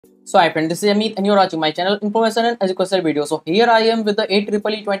So hi friend, this is Amit and you're watching my channel Information and Educational Video. So here I am with the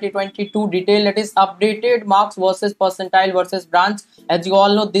AEEE 2022 detail, that is updated marks versus percentile versus branch. As you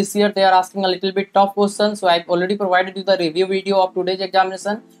all know, this year they are asking a little bit tough questions. So I've already provided you the review video of today's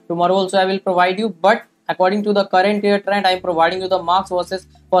examination. Tomorrow also I will provide you, but according to the current year trend, I am providing you the marks versus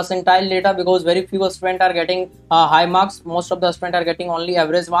percentile data because very few students are getting high marks. Most of the students are getting only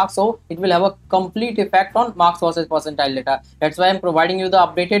average marks, so it will have a complete effect on marks versus percentile data. That's why I'm providing you the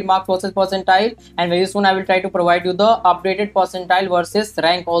updated marks versus percentile, and very soon I will try to provide you the updated percentile versus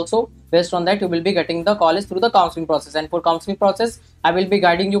rank also. Based on that, you will be getting the college through the counseling process, and for counseling process I will be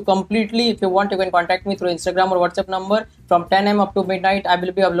guiding you completely. If you want, you can contact me through Instagram or WhatsApp number from 10 am up to midnight. I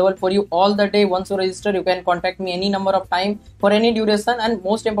will be available for you all the day. Once you register, you can contact me any number of time for any duration, and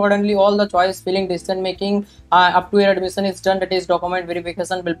most importantly, all the choice filling, decision making up to your admission is done. That is, document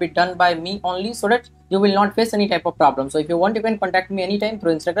verification will be done by me only, so that you will not face any type of problem. So if you want, you can contact me anytime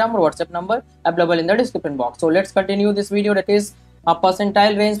through Instagram or WhatsApp number available in the description box. So let's continue this video. That is a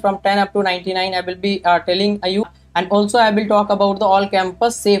percentile range from 10 up to 99. I will be telling you, and also I will talk about the all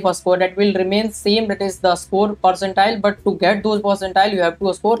campus safe score that will remain same, that is the score percentile, but to get those percentile you have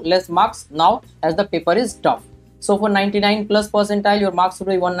to score less marks now as the paper is tough. So for 99 plus percentile, your marks will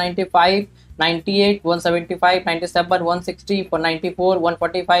be 195, 98, 175, 97, 160, for 94,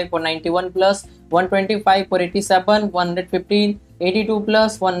 145, for 91 plus, 125, for 87, 115, 82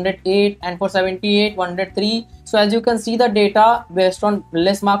 plus, 108, and for 78, 103. So as you can see the data, based on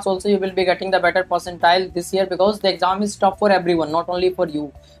less marks also you will be getting the better percentile this year, because the exam is tough for everyone, not only for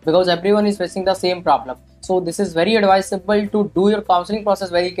you, because everyone is facing the same problem. So this is very advisable to do your counseling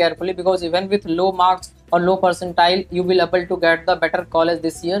process very carefully, because even with low marks or low percentile you will able to get the better college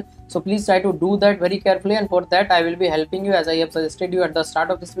this year. So please try to do that very carefully, and for that I will be helping you as I have suggested you at the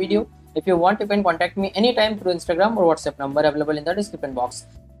start of this video. If you want, you can contact me anytime through Instagram or WhatsApp number available in the description box.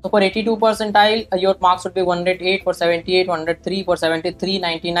 So for 82 percentile, your marks would be 108, for 78, 103, for 73,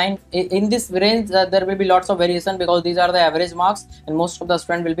 99. In this range, there will be lots of variation, because these are the average marks and most of the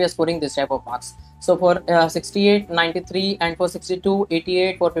students will be scoring this type of marks. So for 68, 93, and for 62,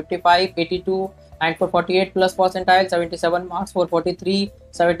 88, for 55, 82, and for 48 plus percentile, 77 marks, for 43,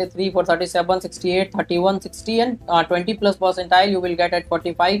 73, for 37, 68, 31, 60, and 20 plus percentile you will get at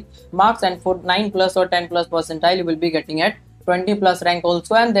 45 marks, and for 9 plus or 10 plus percentile you will be getting at 20 plus rank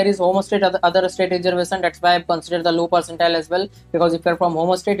also. And there is home state, other state reservation. That's why I've considered the low percentile as well, because if you're from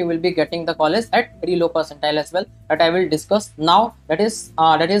home state you will be getting the college at very low percentile as well, that I will discuss now. That is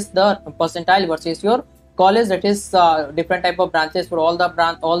the percentile versus your college. That is different type of branches for all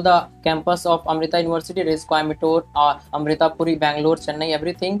the campus of AMRITA University. There is Coimbatore, AMRITA, Puri, Bangalore, Chennai,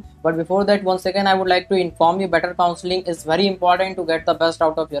 everything. But before that, once again I would like to inform you, better counseling is very important to get the best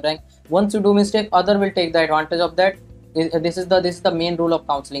out of your rank. Once you do mistake, other will take the advantage of that. This is the main rule of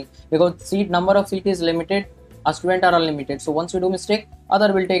counseling, because number of seat is limited, a student are unlimited. So once you do mistake,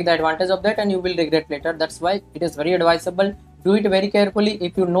 other will take the advantage of that and you will regret later. That's why it is very advisable. Do it very carefully.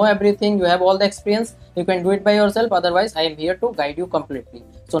 If you know everything, you have all the experience, you can do it by yourself. Otherwise, I am here to guide you completely.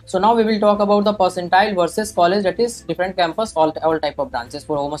 So now we will talk about the percentile versus college, that is different campus, all type of branches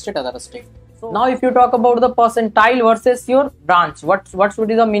for home state, other state. So now if you talk about the percentile versus your branch, what should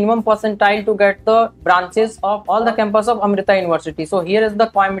be the minimum percentile to get the branches of all the campus of AMRITA University? So here is the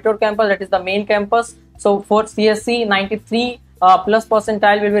Coimbatore campus, that is the main campus. So for CSC, 93 plus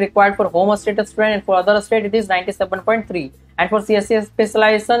percentile will be required for home state student, and for other state it is 97.3. And for CSC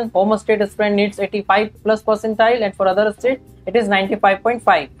specialization, home state student needs 85 plus percentile, and for other state it is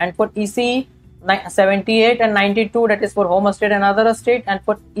 95.5. And for ECE, 78 and 92, that is for home state and other state. And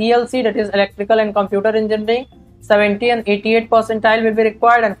for ELC, that is electrical and computer engineering, 70 and 88 percentile will be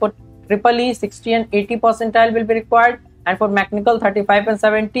required. And for EEE, 60 and 80 percentile will be required. And for mechanical, 35 and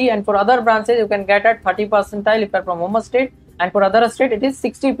 70. And for other branches you can get at 30 percentile if you are from home state, and for other state it is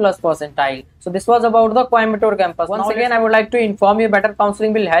 60 plus percentile. So this was about the Coimbatore campus. Once again I would like to inform you, better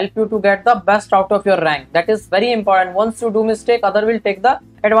counseling will help you to get the best out of your rank. That is very important. Once you do mistake, other will take the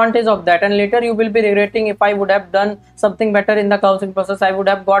advantage of that, and later you will be regretting, if I would have done something better in the counseling process, I would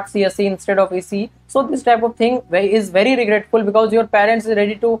have got CSE instead of ECE. So this type of thing is very regretful, because your parents is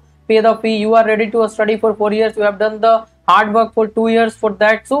ready to pay the fee, you are ready to study for 4 years, you have done the hard work for 2 years for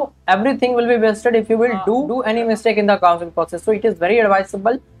that. So everything will be wasted if you will do any mistake in the counseling process. So it is very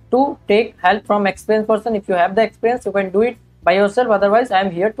advisable to take help from experienced person. If you have the experience, you can do it by yourself. Otherwise, I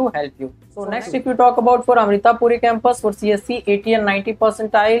am here to help you. So next, if you talk about for AMRITA Puri campus, for CSC 80 and 90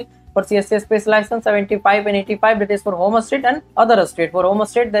 percentile, for CSC specialization 75 and 85, that is for home state and other state. For home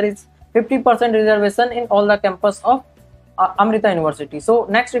state there is 50% reservation in all the campus of AMRITA University. So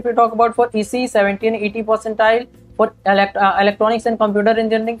next, if you talk about for EC 70 and 80 percentile, For electronics and computer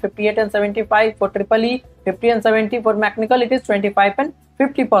engineering, 58 and 75. For EEE, 50 and 70. For mechanical, it is 25 and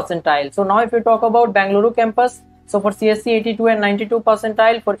 50 percentile. So now if you talk about Bengaluru campus, so for CSC 82 and 92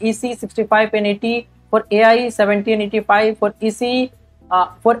 percentile, for EC 65 and 80, for AI 70 and 85, for EC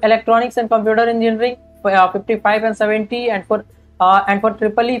for electronics and computer engineering 55 and 70, and for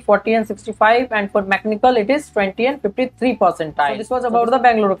EEE 40 and 65, and for mechanical it is 20 and 53 percentile. So this was about the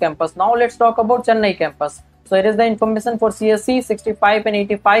Bengaluru campus. Now let's talk about Chennai campus. So it is the information for CSC 65 and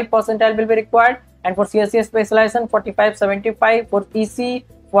 85 percentile will be required, and for CSC specialization 45 75, for EC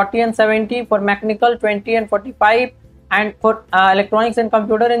 40 and 70, for mechanical 20 and 45, and for electronics and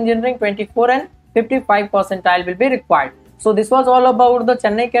computer engineering 24 and 55 percentile will be required. So this was all about the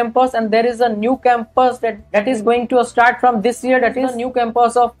Chennai campus, and there is a new campus that is going to start from this year. That is the new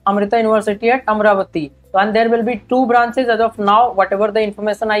campus of AMRITA University at Amravati. So, and there will be 2 branches as of now, whatever the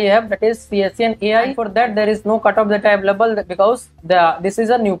information I have, that is CSC and AI. And for that there is no cutoff that available because this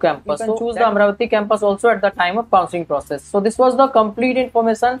is a new campus. You can choose the Amravati campus also at the time of counseling process. So this was the complete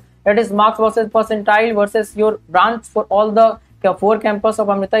information, that is marks versus percentile versus your branch for all the 4 campus of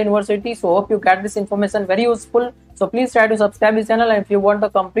Amrita University. So hope you get this information very useful. So please try to subscribe this channel, and if you want the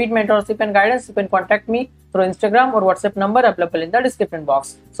complete mentorship and guidance, you can contact me through Instagram or WhatsApp number available in the description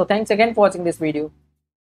box. So thanks again for watching this video.